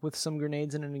with some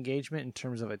grenades in an engagement in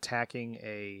terms of attacking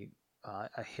a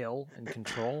hill and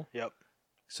control. Yep.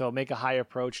 So make a high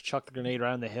approach, chuck the grenade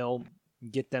around the hill,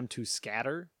 get them to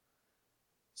scatter,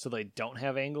 so they don't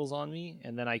have angles on me,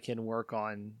 and then I can work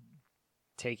on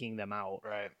taking them out.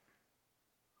 Right.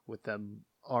 With them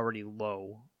already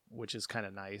low, which is kind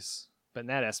of nice. But in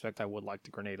that aspect, I would like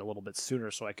the grenade a little bit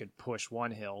sooner so I could push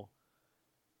one hill,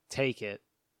 take it,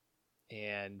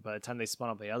 and by the time they spun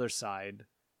up the other side,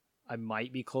 I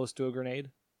might be close to a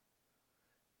grenade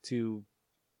to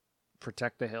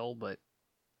protect the hill, but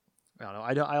I don't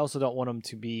know. I also don't want them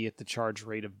to be at the charge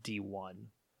rate of D1.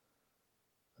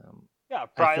 Yeah,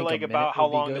 probably like about how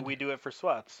long did we do it for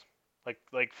sweats?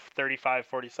 Like 35,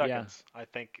 40 seconds. Yeah. I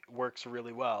think works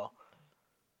really well.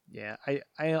 Yeah,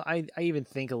 I even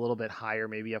think a little bit higher,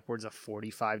 maybe upwards of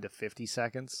 45 to 50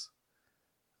 seconds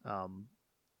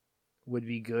would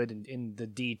be good in the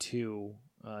D2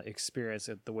 experience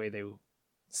at the way they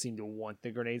seem to want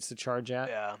the grenades to charge at.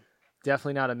 Yeah.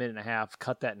 Definitely not a minute and a half.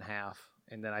 Cut that in half,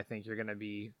 and then I think you're going to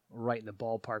be right in the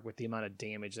ballpark with the amount of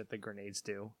damage that the grenades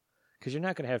do. Because you're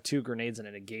not going to have 2 grenades in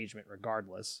an engagement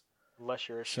regardless. Unless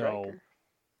you're a striker. So,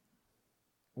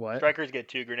 what? Strikers get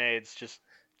 2 grenades, just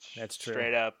that's true.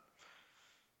 Straight up.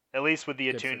 At least with the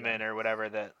attunement or whatever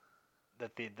that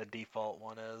the default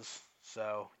one is.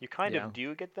 So you kind of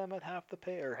do get them at half the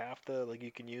pay or half the, like,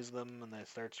 you can use them and it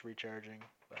starts recharging.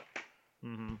 But.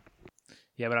 Mm-hmm.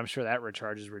 Yeah, but I'm sure that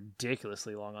recharge is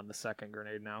ridiculously long on the second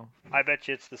grenade now. I bet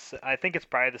you I think it's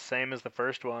probably the same as the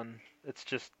first one. It's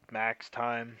just max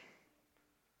time.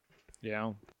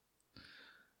 Yeah.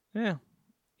 Yeah.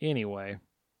 Anyway.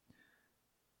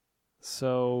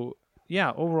 So,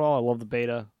 yeah, overall, I love the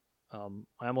beta.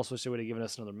 I almost wish they would have given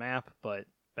us another map, but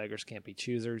beggars can't be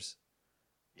choosers.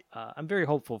 I'm very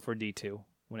hopeful for D2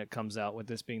 when it comes out, with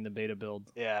this being the beta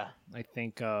build. Yeah. I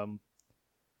think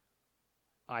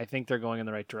they're going in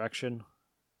the right direction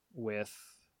with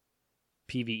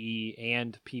PvE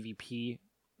and PvP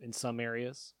in some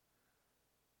areas.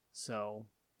 So,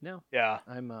 no. Yeah.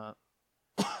 I'm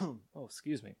oh,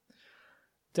 excuse me.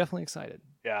 Definitely excited.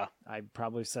 Yeah. I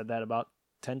probably said that about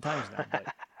 10 times now,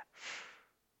 but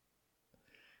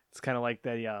it's kind of like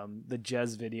the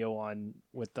Jez video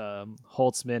with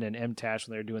Holtzman and MTash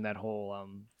when they were doing that whole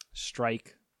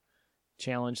strike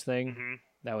challenge thing. Mm-hmm.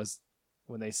 That was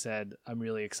when they said, "I'm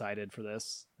really excited for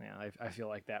this." Yeah, I feel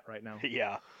like that right now.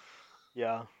 Yeah.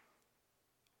 Yeah.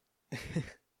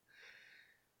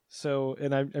 So,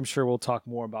 and I'm sure we'll talk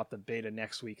more about the beta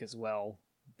next week as well,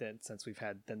 since we've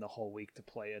had the whole week to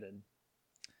play it, and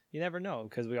you never know,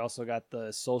 because we also got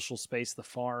the social space, the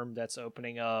farm, that's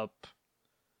opening up.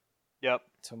 Yep.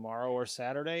 Tomorrow or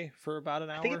Saturday for about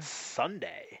an hour. I think it's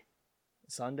Sunday.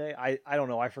 Sunday? I don't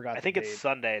know. I forgot. I think it's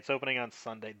Sunday. It's opening on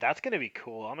Sunday. That's gonna be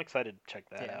cool. I'm excited to check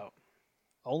that out.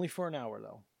 Only for an hour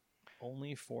though.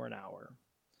 Only for an hour.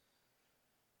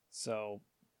 So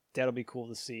that'll be cool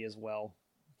to see as well.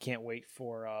 Can't wait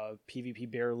for PvP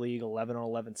Bear League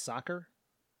 11-on-11 soccer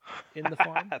in the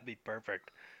farm. That'd be perfect.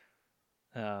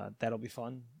 That'll be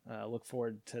fun. Look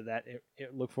forward to that.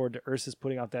 Look forward to Ursus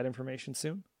putting out that information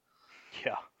soon.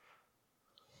 Yeah.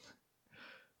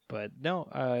 But no,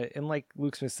 and like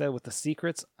Luke Smith said, with the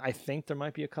secrets, I think there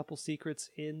might be a couple secrets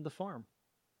in the farm.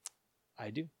 I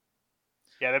do.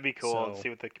 Yeah, that'd be cool. Let's see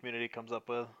what the community comes up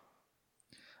with.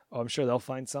 Oh, I'm sure they'll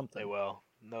find something. They will,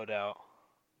 no doubt.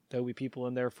 There'll be people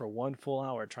in there for 1 full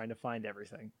hour trying to find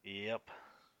everything. Yep.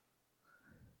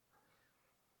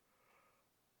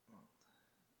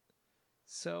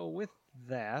 So with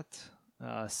that,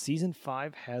 Season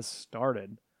 5 has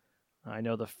started. I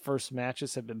know the first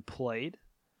matches have been played.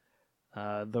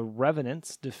 The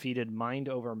Revenants defeated Mind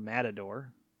Over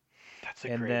Matador. That's a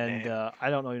great name. And then I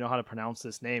don't know how to pronounce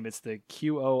this name. It's the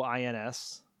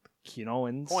Qoins.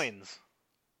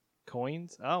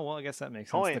 Coins? Oh, well, I guess that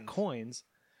makes sense. The Coins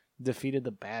defeated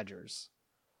the Badgers.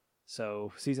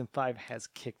 So Season 5 has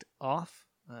kicked off.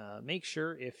 Make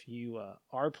sure if you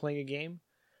are playing a game,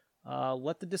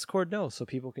 let the Discord know so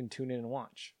people can tune in and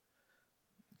watch.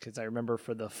 Because I remember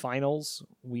for the finals,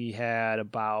 we had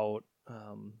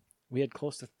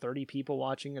close to 30 people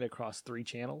watching it across 3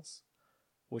 channels,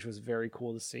 which was very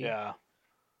cool to see. Yeah.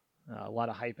 A lot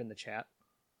of hype in the chat,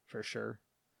 for sure.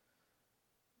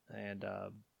 And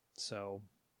so,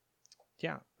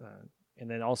 yeah. and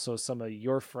then also some of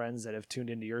your friends that have tuned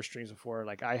into your streams before.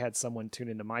 Like I had someone tune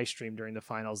into my stream during the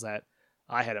finals that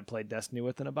I hadn't played Destiny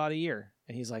with in about a year,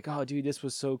 and he's like, "Oh, dude, this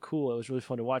was so cool. It was really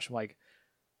fun to watch." I'm like,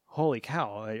 "Holy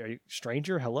cow! Are you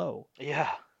stranger? Hello."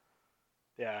 Yeah.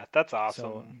 Yeah, that's awesome.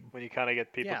 So, when you kind of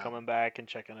get people coming back and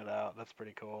checking it out, that's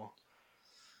pretty cool.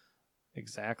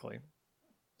 Exactly.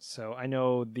 So I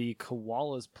know the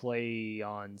Koalas play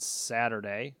on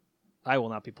Saturday. I will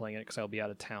not be playing it because I'll be out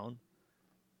of town.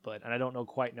 And I don't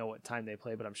quite know what time they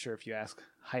play, but I'm sure if you ask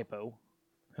Hypo,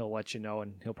 he'll let you know,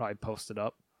 and he'll probably post it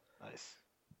up. Nice.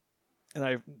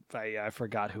 And I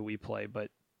forgot who we play,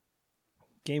 but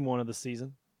game 1 of the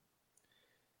season.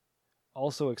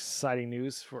 Also exciting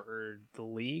news for the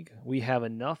league. We have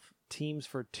enough teams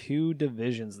for 2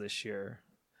 divisions this year.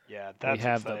 Yeah, that's We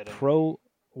have exciting. the Pro...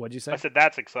 What'd you say? I said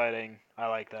that's exciting. I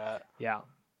like that. Yeah.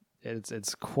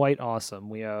 It's quite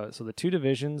awesome. So the 2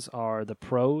 divisions are the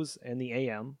Pros and the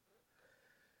AM,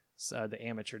 the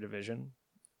amateur division.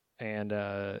 And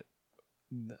the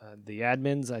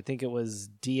admins, I think it was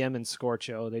DM and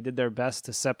Scorcho, they did their best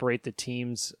to separate the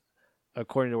teams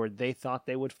according to where they thought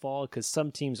they would fall, because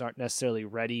some teams aren't necessarily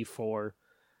ready for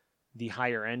the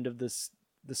higher end of the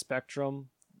spectrum,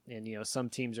 and some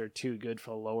teams are too good for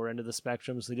the lower end of the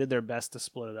spectrum, so they did their best to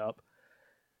split it up.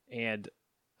 And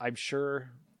I'm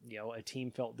sure a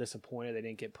team felt disappointed they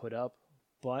didn't get put up,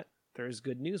 but there's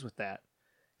good news with that,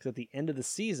 because at the end of the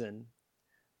season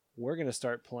we're going to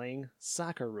start playing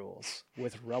soccer rules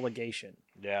with relegation.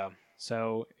 Yeah.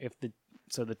 So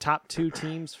the top 2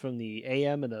 teams from the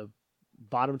AM and the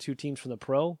bottom 2 teams from the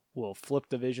Pro will flip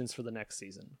divisions for the next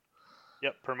season.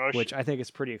 Yep, promotion. Which I think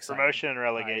is pretty exciting. Promotion and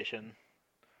relegation.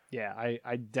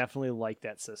 I definitely like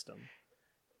that system.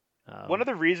 One of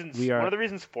the reasons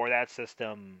for that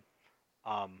system,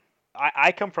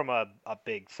 I come from a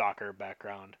big soccer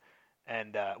background,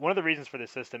 and one of the reasons for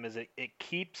this system is it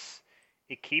keeps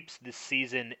the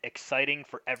season exciting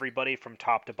for everybody from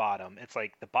top to bottom. It's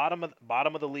like the bottom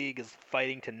of the league is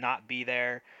fighting to not be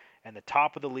there, and the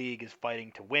top of the league is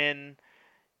fighting to win,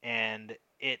 and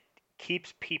it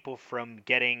keeps people from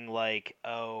getting like,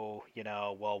 oh,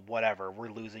 well, whatever,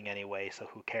 we're losing anyway, so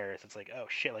who cares? It's like, oh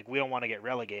shit, like we don't want to get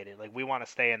relegated, like we want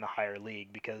to stay in the higher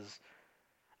league, because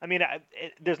I mean,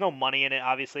 there's no money in it,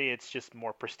 obviously. It's just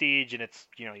more prestige, and it's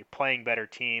you're playing better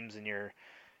teams, and you're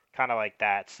kind of like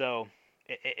that. So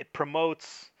it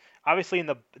promotes, obviously, in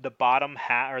the bottom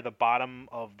or the bottom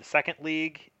of the second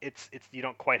league, it's you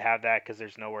don't quite have that because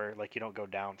there's nowhere, like, you don't go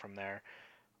down from there.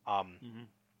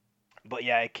 But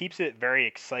yeah, it keeps it very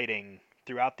exciting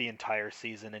throughout the entire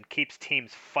season and keeps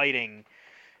teams fighting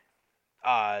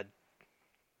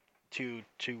to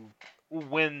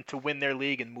win their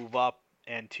league and move up,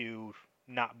 and to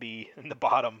not be in the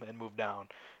bottom and move down.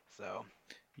 So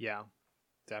yeah,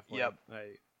 definitely.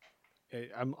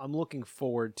 Yep. I'm looking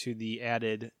forward to the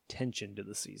added tension to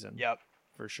the season. Yep,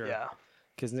 for sure. Yeah,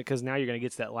 because now you're going to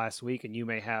get to that last week, and you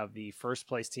may have the first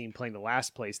place team playing the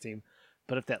last place team.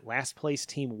 But if that last place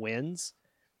team wins,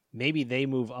 maybe they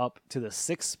move up to the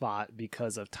 6th spot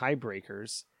because of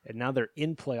tiebreakers, and now they're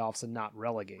in playoffs and not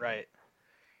relegated. Right.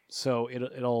 So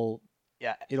it'll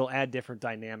add different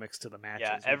dynamics to the matches.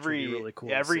 Yeah, which will be really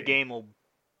cool. Every game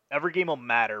will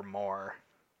matter more.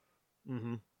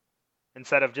 Mm-hmm.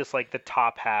 Instead of just like the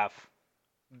top half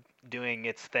doing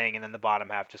its thing and then the bottom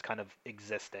half just kind of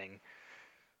existing.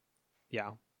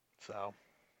 Yeah. So.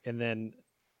 And then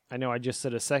I know I just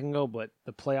said a second ago, but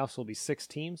the playoffs will be 6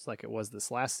 teams like it was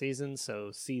this last season.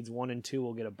 So seeds 1 and 2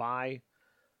 will get a bye.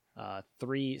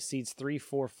 Seeds 3,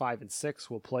 4, 5, and 6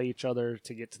 will play each other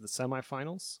to get to the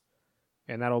semifinals.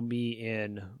 And that'll be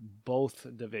in both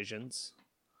divisions.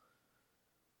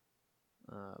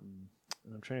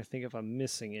 I'm trying to think if I'm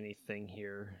missing anything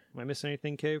here. Am I missing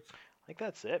anything, Cave? I think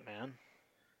that's it, man.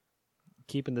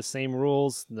 Keeping the same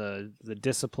rules, the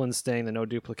discipline staying, the no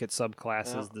duplicate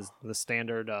subclasses, the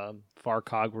standard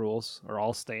FARCOG rules are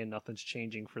all staying. Nothing's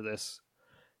changing for this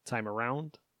time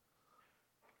around.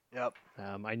 Yep.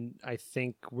 I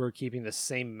think we're keeping the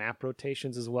same map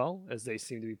rotations as well, as they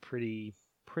seem to be pretty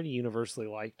universally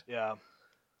liked. Yeah.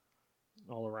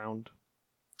 All around.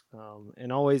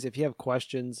 And always, if you have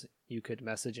questions, you could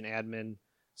message an admin.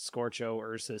 Scorcho,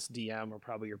 Ursus, DM are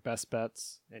probably your best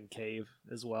bets, and Cave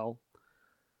as well.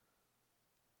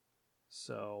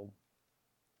 So,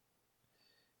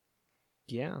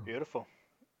 yeah. Beautiful.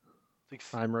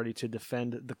 I'm ready to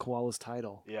defend the Koalas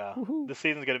title. Yeah. Woo-hoo. This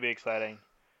season's going to be exciting.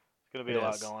 It's going to be a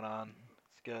lot going on.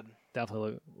 It's good.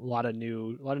 Definitely a lot of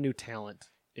new talent.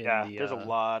 There's a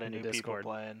lot of new people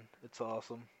playing. It's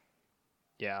awesome.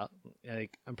 Yeah,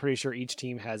 I'm pretty sure each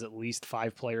team has at least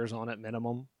 5 players on it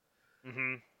minimum.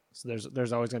 Mm-hmm. So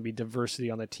there's always going to be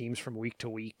diversity on the teams from week to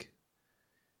week.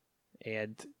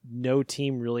 And no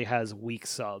team really has weak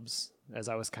subs, as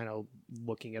I was kind of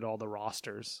looking at all the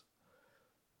rosters.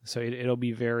 So it'll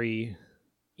be very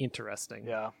interesting.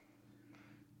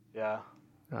 Yeah.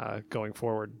 Going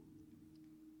forward.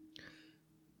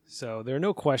 So there are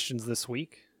no questions this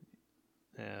week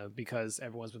because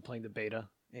everyone's been playing the beta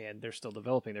and they're still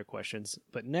developing their questions.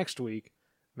 But next week,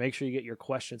 make sure you get your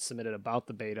questions submitted about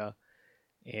the beta,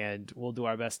 and we'll do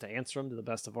our best to answer them to the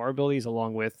best of our abilities,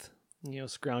 along with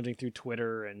scrounging through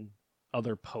Twitter and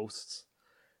other posts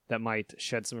that might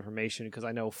shed some information. Because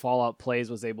I know Fallout Plays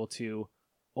was able to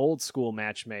old school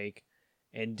matchmake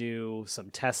and do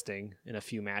some testing in a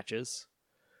few matches,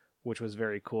 which was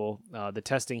very cool. The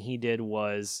testing he did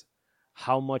was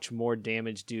how much more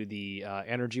damage do the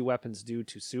energy weapons do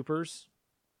to supers.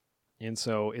 And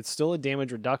so it's still a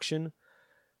damage reduction,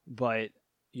 but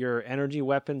your energy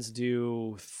weapons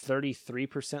do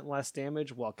 33% less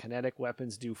damage, while kinetic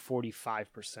weapons do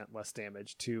 45% less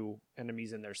damage to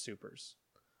enemies in their supers.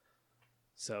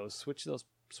 So switch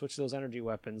those energy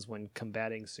weapons when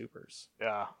combating supers.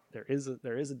 Yeah. There is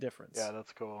a difference. Yeah,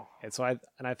 that's cool. And so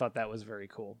I thought that was very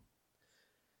cool.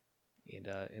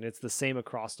 And it's the same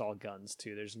across all guns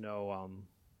too. There's no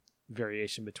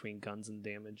variation between guns and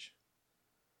damage.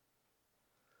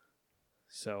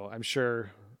 So I'm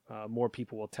sure more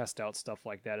people will test out stuff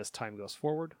like that as time goes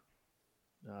forward.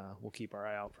 We'll keep our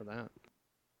eye out for that.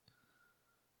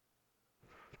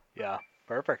 Yeah,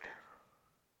 perfect.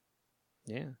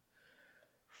 Yeah.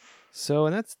 So,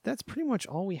 and that's pretty much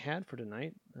all we had for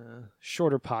tonight.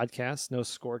 Shorter podcast, no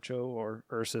Scorcho or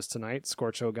Ursus tonight.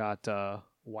 Scorcho got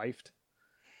wifed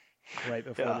right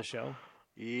before the show.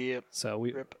 Yep. So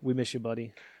we miss you,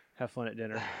 buddy. Have fun at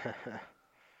dinner.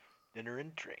 Dinner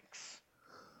and drinks.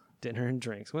 Dinner and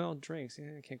drinks. Well, drinks.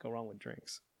 Yeah, I can't go wrong with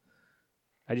drinks.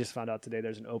 I just found out today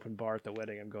there's an open bar at the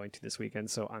wedding I'm going to this weekend,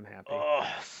 so I'm happy. Oh,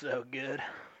 so good.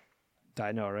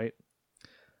 I know, right?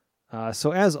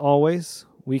 So as always,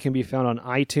 we can be found on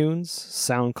iTunes,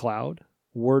 SoundCloud,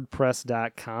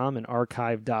 WordPress.com, and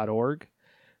archive.org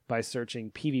by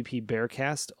searching PvP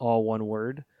Bearcast, all one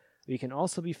word. We can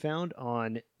also be found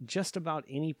on just about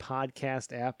any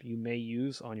podcast app you may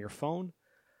use on your phone.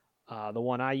 The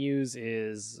one I use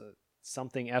is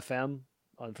Something FM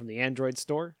from the Android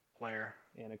store. Player.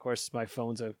 And of course, my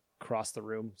phone's across the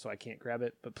room, so I can't grab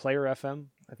it. But Player FM,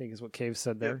 I think is what Cave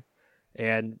said there. Yep.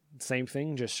 And same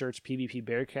thing, just search PvP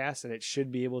Bearcast, and it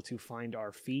should be able to find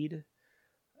our feed.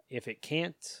 If it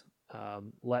can't,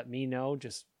 let me know.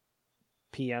 Just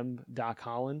PM Doc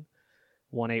Holland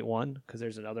 181, because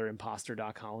there's another imposter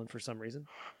Doc Holland for some reason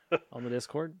on the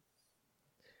Discord.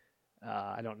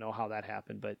 I don't know how that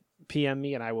happened, but PM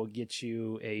me and I will get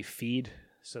you a feed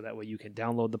so that way you can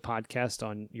download the podcast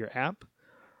on your app.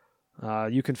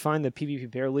 You can find the PvP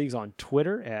Bear Leagues on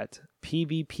Twitter at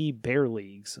PvP Bear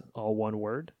Leagues, all one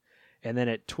word, and then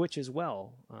at Twitch as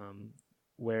well,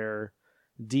 where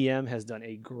DM has done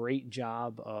a great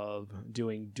job of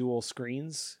doing dual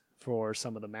screens for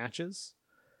some of the matches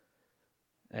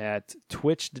at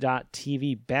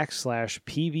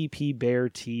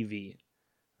twitch.tv/PvPBearTV.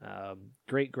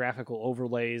 Great graphical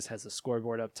overlays, has a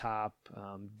scoreboard up top.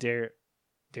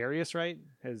 Darius, right,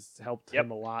 has helped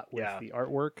him a lot with the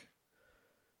artwork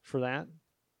for that.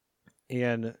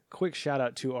 And quick shout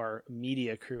out to our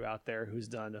media crew out there who's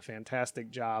done a fantastic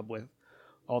job with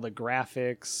all the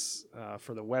graphics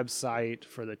for the website,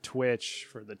 for the Twitch,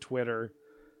 for the Twitter.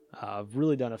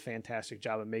 Really done a fantastic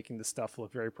job of making the stuff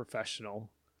look very professional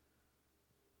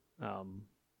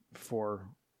for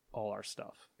all our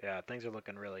stuff. Yeah, things are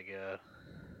looking really good.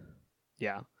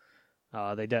 Yeah.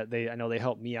 I know they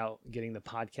helped me out getting the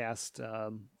podcast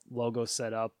logo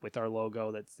set up with our logo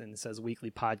and it says weekly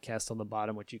podcast on the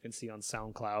bottom, which you can see on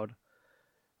SoundCloud.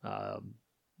 I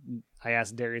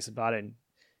asked Darius about it and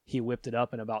he whipped it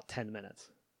up in about 10 minutes.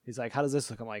 He's like, how does this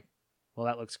look? I'm like, well,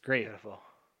 that looks great. Beautiful.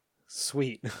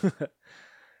 Sweet.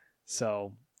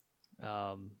 So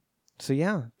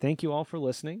yeah, thank you all for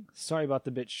listening. Sorry about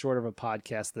the bit short of a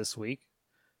podcast this week.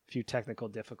 A few technical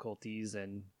difficulties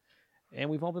and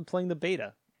we've all been playing the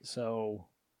beta. So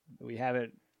we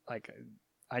haven't,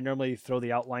 I normally throw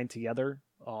the outline together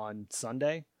on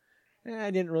Sunday. And I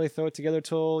didn't really throw it together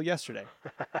till yesterday.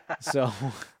 So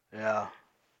yeah,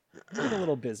 been a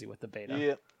little busy with the beta.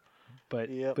 Yep. But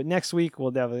next week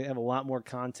we'll definitely have a lot more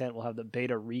content. We'll have the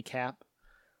beta recap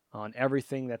on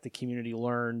everything that the community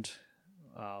learned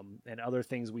and other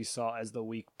things we saw as the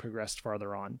week progressed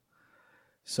farther on.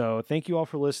 So thank you all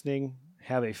for listening.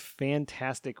 Have a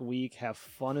fantastic week. Have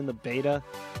fun in the beta.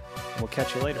 We'll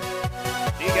catch you later.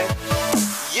 See you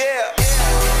guys. Yeah.